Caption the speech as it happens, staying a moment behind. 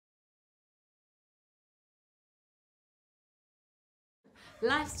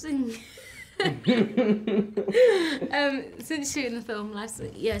Life's since shooting the film,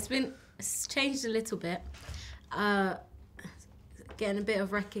 it's changed a little bit. Getting a bit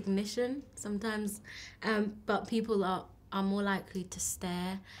of recognition sometimes, but people are more likely to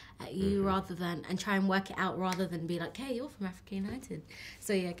stare at you rather than, and try and work it out rather than be like, hey, you're from Africa United.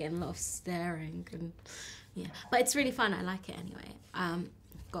 So yeah, getting a lot of staring and yeah, but it's really fun. I like it anyway.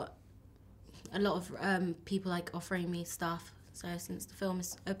 Got a lot of people like offering me stuff. So since the film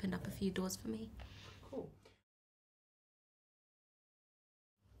has opened up a few doors for me. Cool.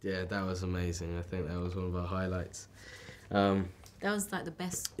 Yeah, that was amazing. I think that was one of our highlights. That was like the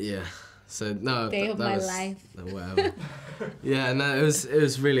best. Yeah. So no, day of my was, life. Whatever. Yeah, no, it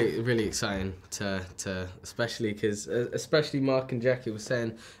was really exciting to especially Mark and Jackie were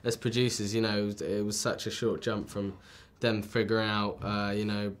saying as producers, you know, it was such a short jump from them figuring out, you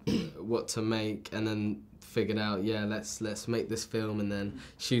know, what to make, and then figured out, yeah, let's make this film, and then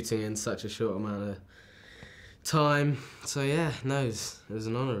shooting in such a short amount of time. So yeah, no, it was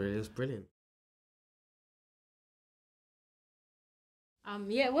an honour. Really, it was brilliant.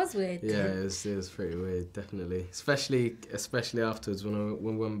 Yeah, it was weird. Yeah, it was pretty weird, definitely. Especially afterwards when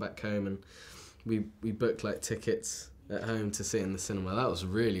we went back home and we booked like tickets at home to see it in the cinema. That was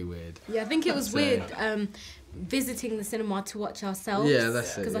really weird. Yeah, I think it was weird visiting the cinema to watch ourselves. Yeah,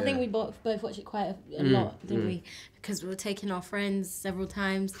 that's it. Because I think we both watched it quite a lot, didn't we? Because we were taking our friends several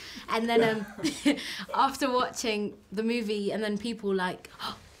times, and then after watching the movie, and then people like,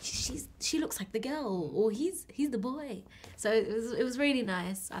 oh, she looks like the girl, or he's the boy. So it was really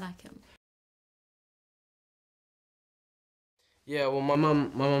nice. I like him. Yeah, well, my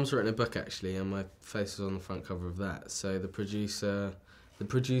mum's written a book actually, and my face was on the front cover of that. So the producer's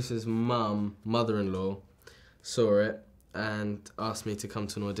mother-in-law, saw it and asked me to come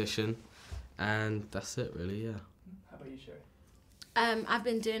to an audition, and that's it really. Yeah. How about you, Sherrie? I've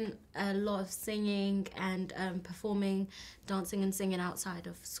been doing a lot of singing and performing, dancing and singing outside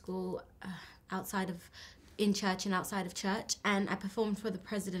of school, in church and outside of church. And I performed for the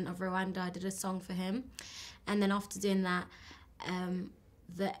president of Rwanda. I did a song for him. And then after doing that,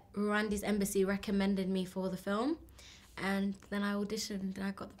 the Rwanda's embassy recommended me for the film. And then I auditioned and I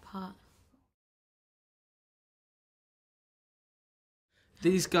got the part.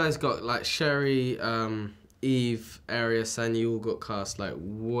 These guys got, like, Sherrie, Eve, Arius, and you all got cast like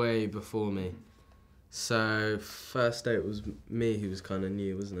way before me. So first day it was me who was kind of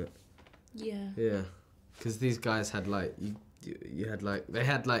new, wasn't it? Yeah. Yeah, because these guys had like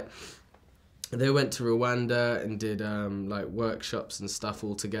they went to Rwanda and did like workshops and stuff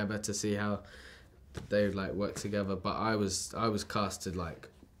all together to see how they would like work together. But I was casted like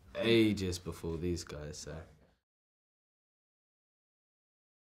ages before these guys. So.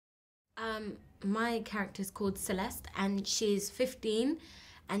 My character is called Celeste, and she's 15,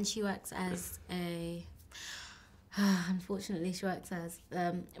 and she works as unfortunately she works as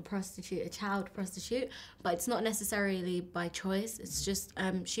a prostitute, a child prostitute, but it's not necessarily by choice. It's just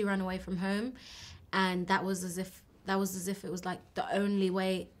she ran away from home, and that was as if it was like the only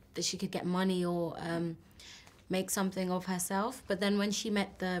way that she could get money or make something of herself. But then when she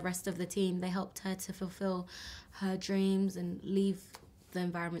met the rest of the team, they helped her to fulfill her dreams and leave the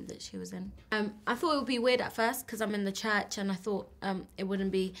environment that she was in. I thought it would be weird at first because I'm in the church, and I thought I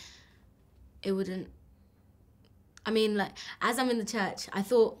mean, like, as I'm in the church, I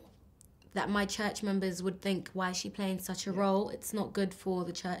thought that my church members would think, why is she playing such a role? It's not good for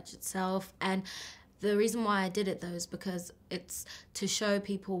the church itself. And the reason why I did it, though, is because it's to show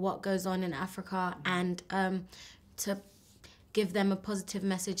people what goes on in Africa, and to give them a positive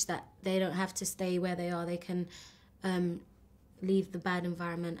message that they don't have to stay where they are. They can leave the bad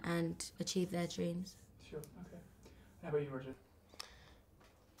environment and achieve their dreams. Sure, okay. How about you, Roger?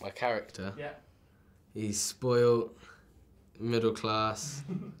 My character? Yeah. He's spoiled, middle class,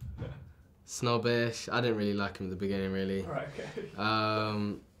 snobbish. I didn't really like him at the beginning, really. All right,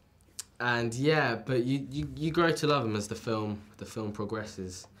 okay. And yeah, but you grow to love him as the film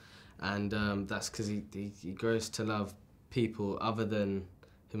progresses, and that's because he grows to love people other than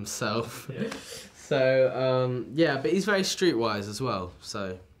himself. Yeah. So yeah, but he's very streetwise as well,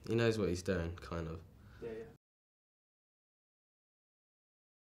 so he knows what he's doing, kind of. Yeah.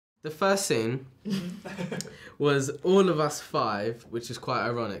 The first scene was all of us five, which is quite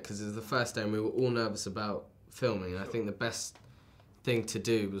ironic because it was the first day and we were all nervous about filming. I think the best thing to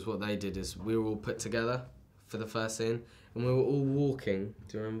do was what they did is we were all put together for the first scene, and we were all walking.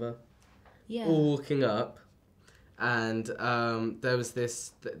 Do you remember? Yeah. All walking up, and there was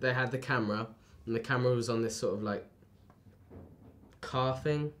this. They had the camera, and the camera was on this sort of like car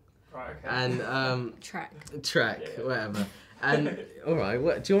thing. Right. Okay. And Track, yeah. Whatever. And all right,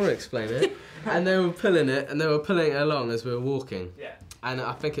 what do you want to explain it? And they were pulling it, and they were pulling it along as we were walking. Yeah. And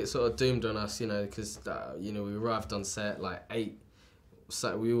I think it sort of doomed on us, you know, because you know, we arrived on set like 8.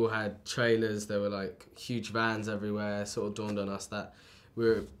 So we all had trailers. There were like huge vans everywhere. Sort of dawned on us that we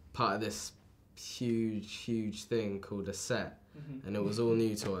were part of this huge thing called a set, and it was all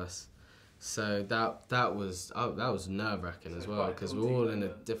new to us. So that was nerve wracking as well, because we're all in a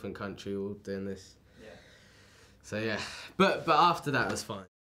different country, all doing this. Yeah. So yeah, but after that it was fine.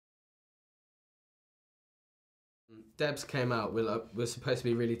 Debs came out. We're supposed to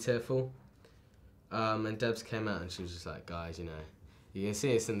be really tearful, and Debs came out and she was just like, guys, you know, you can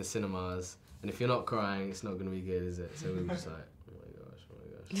see us in the cinemas, and if you're not crying, it's not going to be good, is it? So we were just like, oh my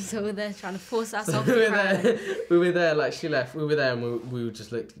gosh. So we're there trying to force ourselves to cry. We were there, like she left. We were there, and we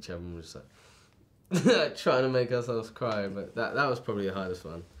just looked at each other and we were just like trying to make ourselves cry. But that was probably the hardest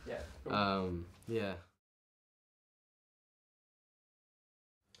one. Yeah. Cool. Yeah.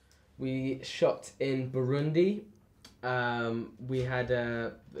 We shot in Burundi. We had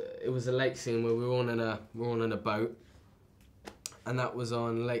it was a lake scene where we were all in a boat, and that was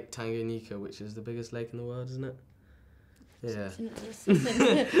on Lake Tanganyika, which is the biggest lake in the world, isn't it? Yeah. Isn't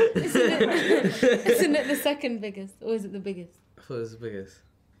it the second biggest, or is it the biggest? I thought it was the biggest.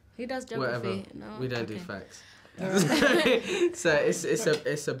 Who does geography? Whatever. No? We don't do Okay. facts. So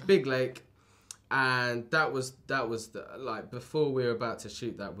it's a big lake, and that was like before we were about to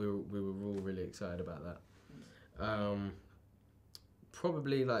shoot that, we were all really excited about that.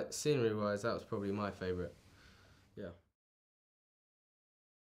 Probably like scenery wise, that was probably my favourite. Yeah.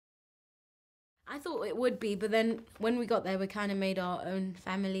 I thought it would be, but then when we got there, we kind of made our own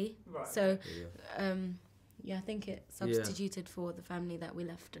family. Right. So, yeah, I think it substituted for the family that we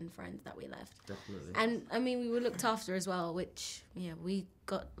left and friends that we left. Definitely. And I mean, we were looked after as well, which, yeah, we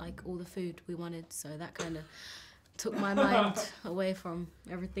got like all the food we wanted, so that kind of took my mind away from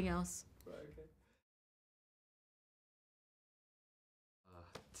everything else. Right, okay.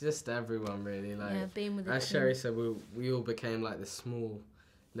 Just everyone really, like, Yeah, being with the as team. Sherrie said, we all became like this small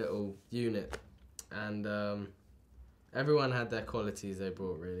little unit, and everyone had their qualities they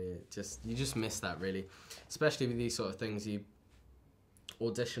brought, really. You just miss that, really, especially with these sort of things. You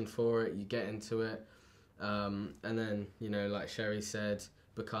audition for it, you get into it, and then, you know, like Sherrie said,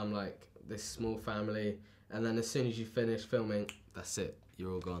 become like this small family, and then as soon as you finish filming, that's it,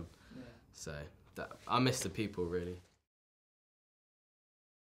 you're all gone. Yeah. So I miss the people, really.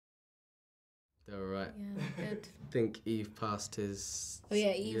 They were right. Yeah, good. I think Eve passed his... Oh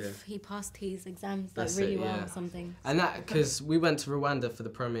yeah, he passed his exams like That's really it, well yeah. or something. And that, because we went to Rwanda for the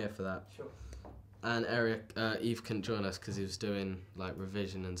premiere for that. Sure. And Eve couldn't join us because he was doing like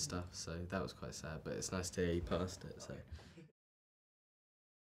revision and stuff, so that was quite sad, but it's nice to hear he passed it, so...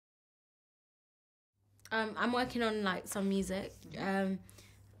 I'm working on like some music. I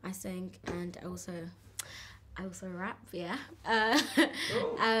sing and I also rap, yeah.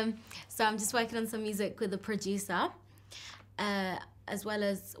 So I'm just working on some music with a producer, as well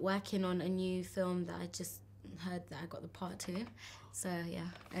as working on a new film that I just heard that I got the part to. So yeah,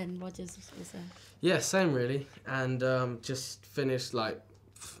 and Roger's also. Yeah, same really. And just finished like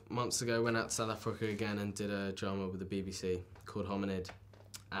months ago, went out to South Africa again and did a drama with the BBC called Hominid.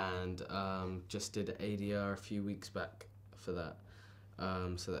 And just did ADR a few weeks back for that.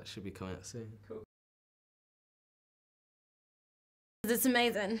 So that should be coming out soon. Cool. It's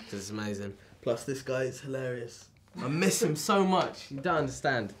amazing. It's amazing. Plus this guy is hilarious. I miss him so much. You don't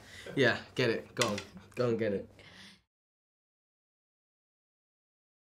understand. Yeah, get it. Go on and get it.